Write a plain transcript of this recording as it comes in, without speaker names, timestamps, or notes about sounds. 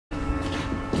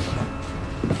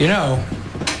You know,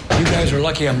 you guys are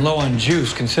lucky I'm low on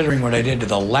juice, considering what I did to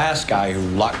the last guy who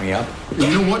locked me up. You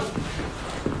know what?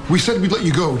 We said we'd let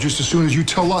you go just as soon as you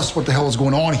tell us what the hell is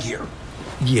going on here.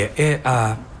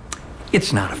 Yeah,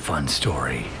 it's not a fun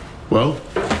story. Well,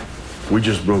 we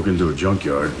just broke into a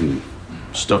junkyard and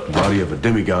stuffed the body of a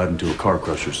demigod into a car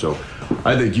crusher, so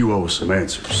I think you owe us some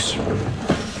answers.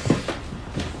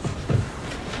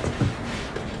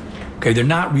 Okay, they're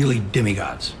not really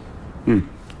demigods.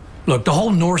 Look, the whole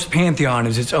Norse pantheon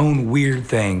is its own weird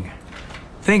thing.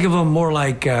 Think of them more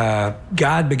like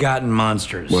God-begotten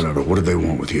monsters. Whatever. What do they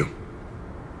want with you?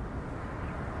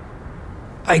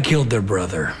 I killed their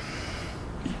brother.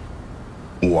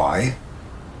 Why?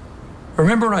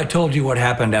 Remember when I told you what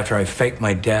happened after I faked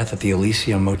my death at the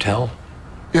Elysium Motel?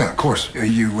 Yeah, of course.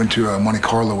 You went to Monte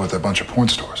Carlo with a bunch of porn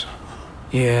stars.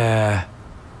 Yeah.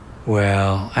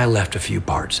 Well, I left a few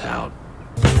parts out.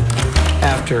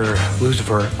 After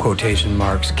Lucifer, quotation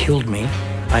marks, killed me,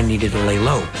 I needed to lay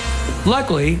low.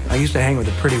 Luckily, I used to hang with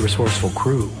a pretty resourceful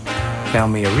crew.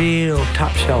 Found me a real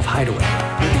top-shelf hideaway.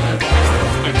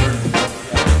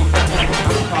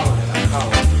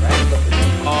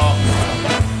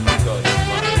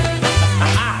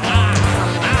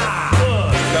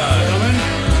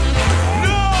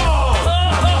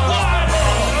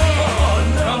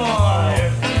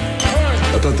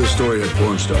 I thought this story had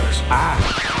porn stars.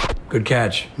 Good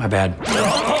catch. My bad. I'm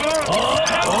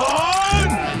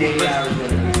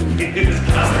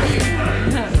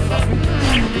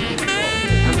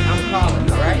calling,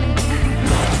 all right?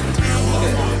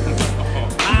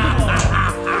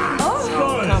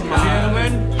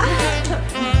 Gentlemen.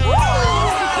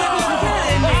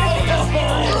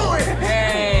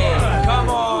 Hey, come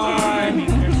on.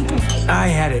 I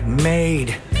had it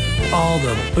made. All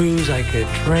the booze I could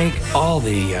drink, all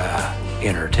the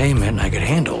entertainment I could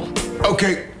handle.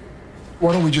 Okay,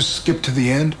 why don't we just skip to the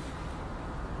end?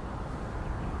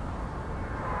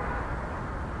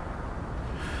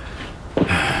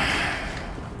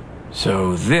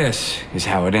 So this is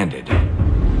how it ended. By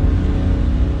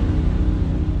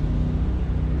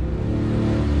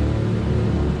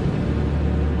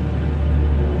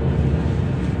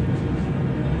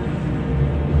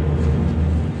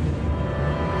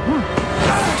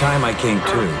the time I came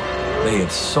to, they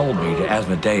had sold me to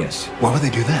Asmodeus. Why would they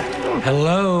do that?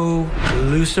 Hello,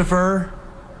 Lucifer?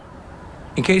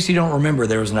 In case you don't remember,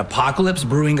 there was an apocalypse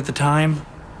brewing at the time.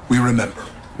 We remember.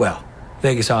 Well,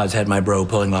 Vegas odds had my bro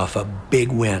pulling off a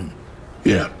big win.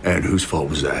 Yeah, and whose fault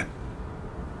was that?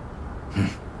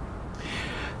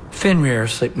 Fenrir,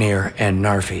 Sleipnir, and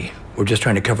Narfi were just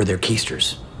trying to cover their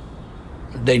keisters.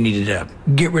 They needed to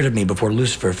get rid of me before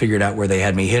Lucifer figured out where they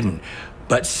had me hidden.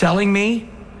 But selling me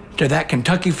to that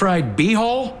Kentucky Fried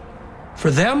B-hole,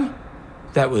 for them,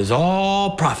 that was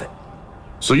all profit.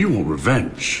 So you want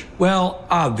revenge? Well,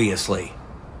 obviously.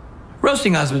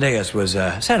 Roasting Asmodeus was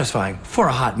satisfying for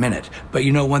a hot minute. But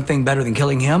you know one thing better than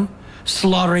killing him?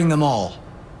 Slaughtering them all.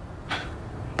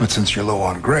 But since you're low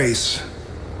on grace,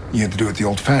 you had to do it the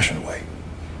old-fashioned way.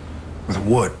 With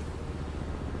wood.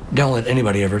 Don't let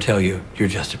anybody ever tell you you're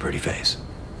just a pretty face.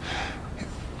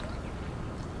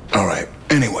 All right,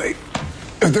 anyway.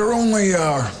 If there are only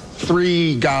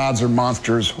 3 gods or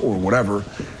monsters or whatever,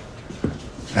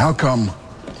 how come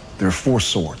there are 4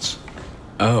 swords?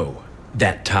 Oh,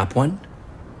 that top one?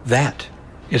 That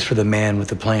is for the man with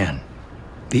the plan.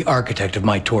 The architect of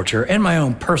my torture and my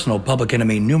own personal public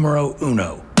enemy numero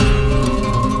uno.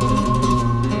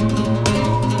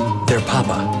 Their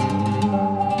papa,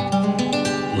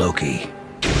 Loki.